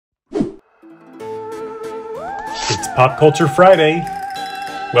Pop Culture Friday!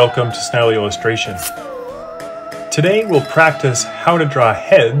 Welcome to Snarly Illustration. Today we'll practice how to draw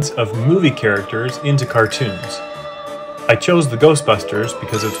heads of movie characters into cartoons. I chose the Ghostbusters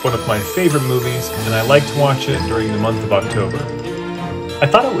because it's one of my favorite movies and I like to watch it during the month of October. I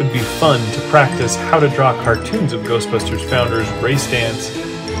thought it would be fun to practice how to draw cartoons of Ghostbusters founders Ray Stantz,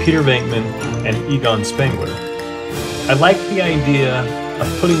 Peter Venkman, and Egon Spengler. I like the idea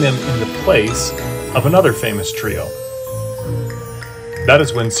of putting them in the place of another famous trio. That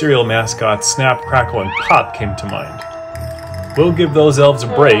is when cereal mascots Snap, Crackle, and Pop came to mind. We'll give those elves a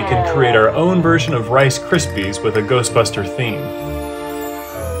break and create our own version of Rice Krispies with a Ghostbuster theme.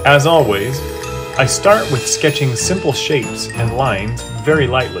 As always, I start with sketching simple shapes and lines very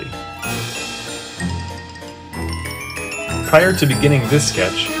lightly. Prior to beginning this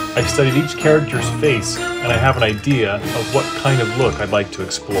sketch, I've studied each character's face and I have an idea of what kind of look I'd like to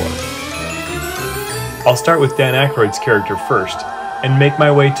explore. I'll start with Dan Akroyd's character first, and make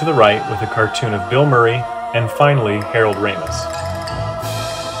my way to the right with a cartoon of Bill Murray, and finally Harold Ramis.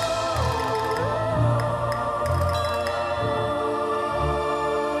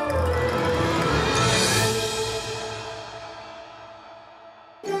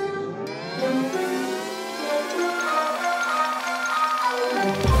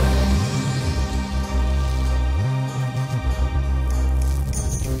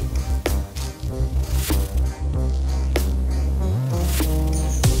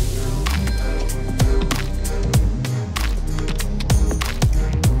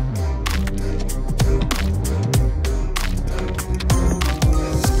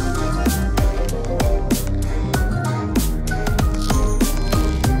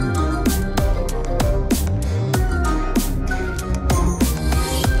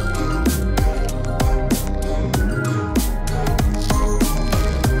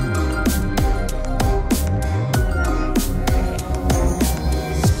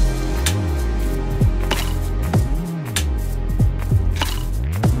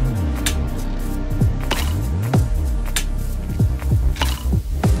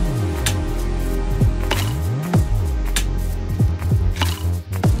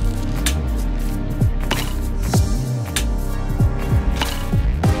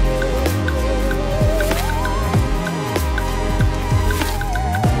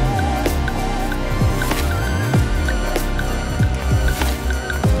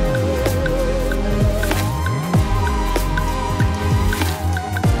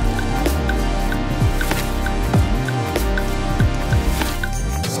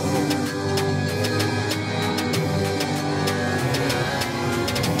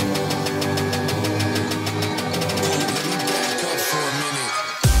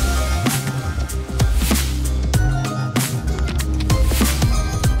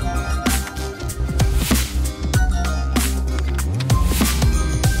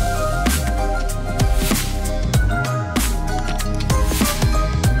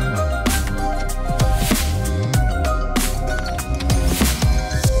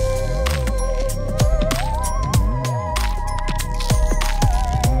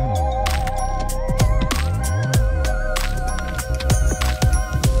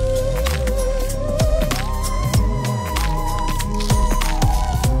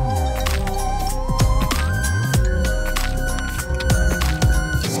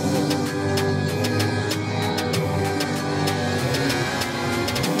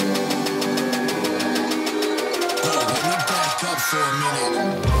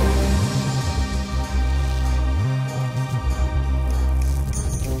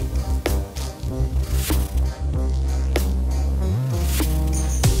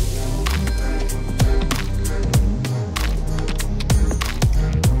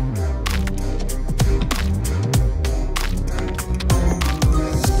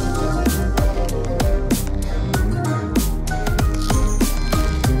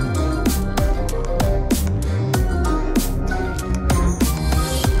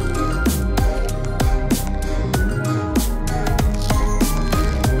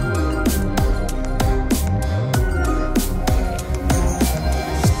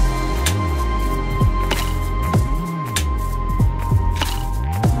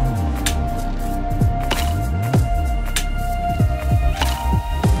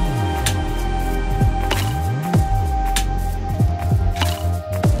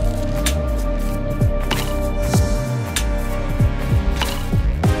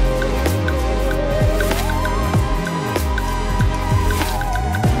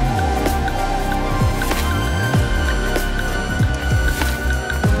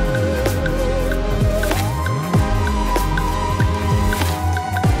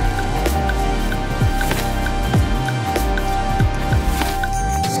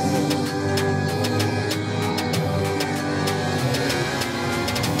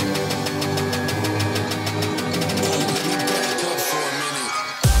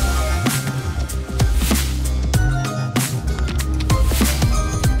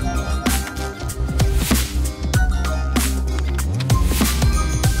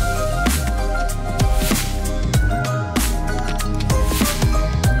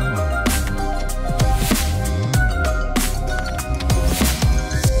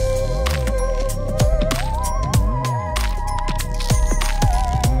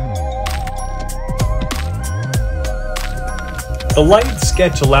 The light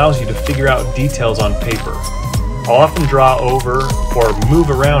sketch allows you to figure out details on paper. I'll often draw over or move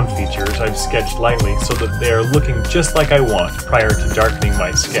around features I've sketched lightly so that they are looking just like I want prior to darkening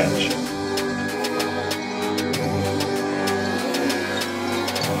my sketch.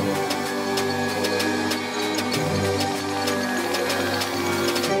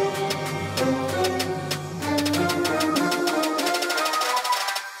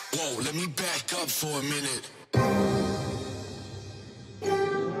 Whoa, let me back up for a minute.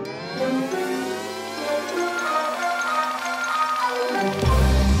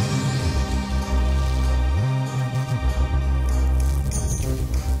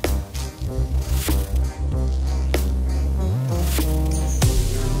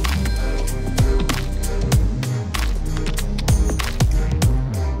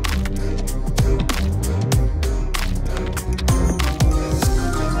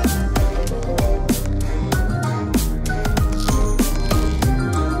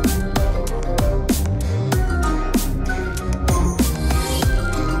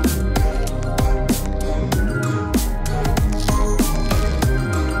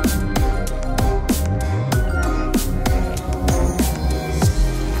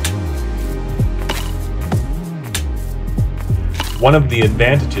 One of the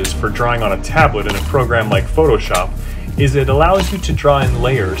advantages for drawing on a tablet in a program like Photoshop is it allows you to draw in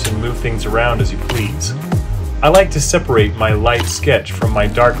layers and move things around as you please. I like to separate my light sketch from my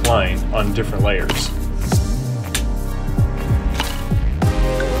dark line on different layers.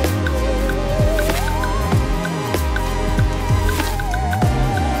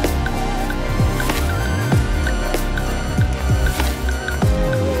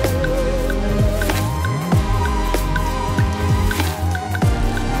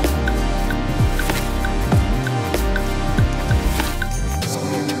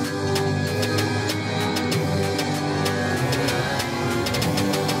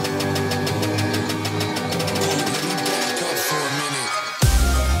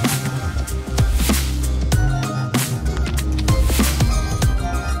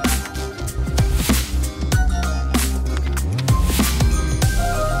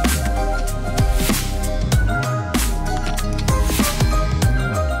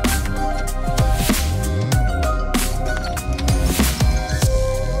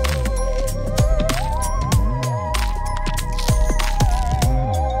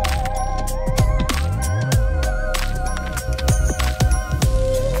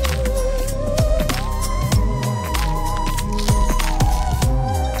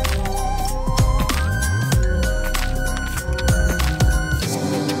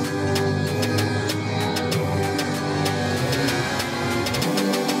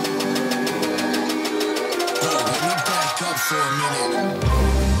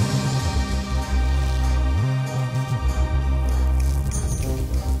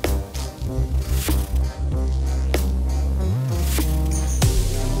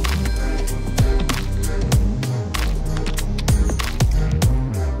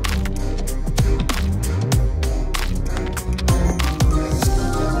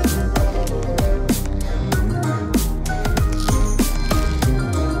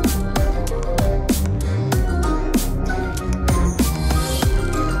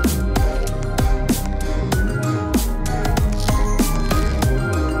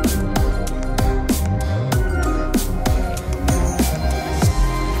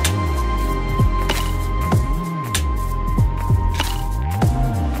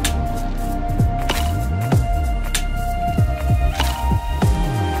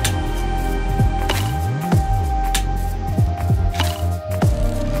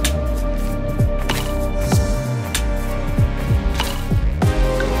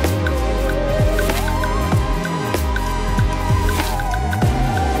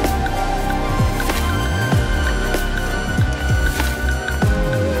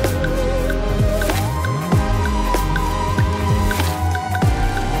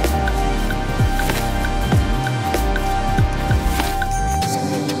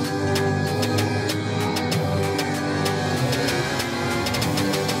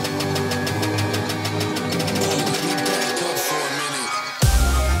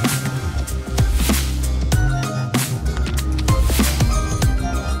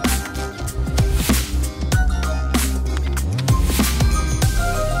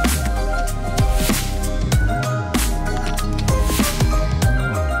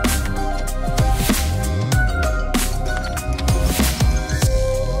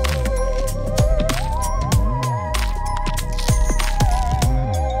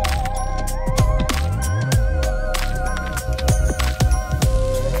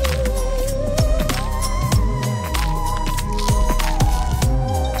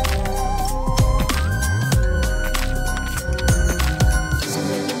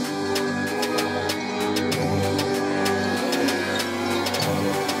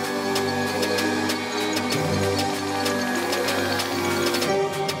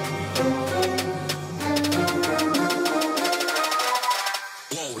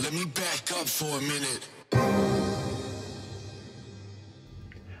 Whoa, let me back up for a minute.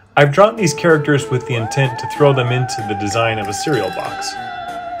 I've drawn these characters with the intent to throw them into the design of a cereal box.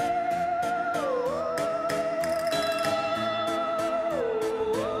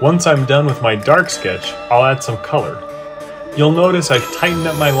 Once I'm done with my dark sketch, I'll add some color. You'll notice I've tightened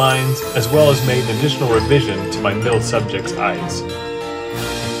up my lines as well as made an additional revision to my middle subject's eyes.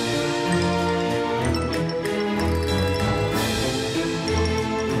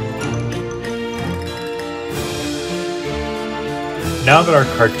 Now that our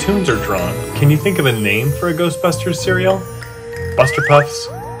cartoons are drawn, can you think of a name for a Ghostbusters cereal? Buster Puffs?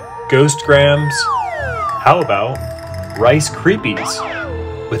 Ghost Grams? How about Rice Creepies?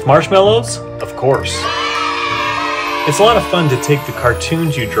 With marshmallows? Of course. It's a lot of fun to take the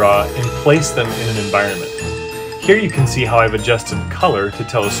cartoons you draw and place them in an environment. Here you can see how I've adjusted color to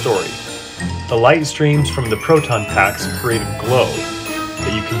tell a story. The light streams from the proton packs create a glow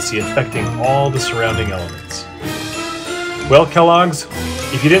that you can see affecting all the surrounding elements. Well, Kellogg's,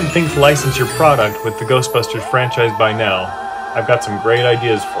 if you didn't think to license your product with the Ghostbusters franchise by now, I've got some great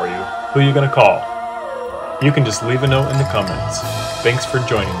ideas for you. Who are you going to call? You can just leave a note in the comments. Thanks for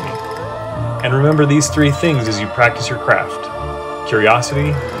joining me. And remember these 3 things as you practice your craft: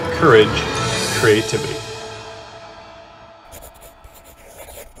 curiosity, courage, creativity.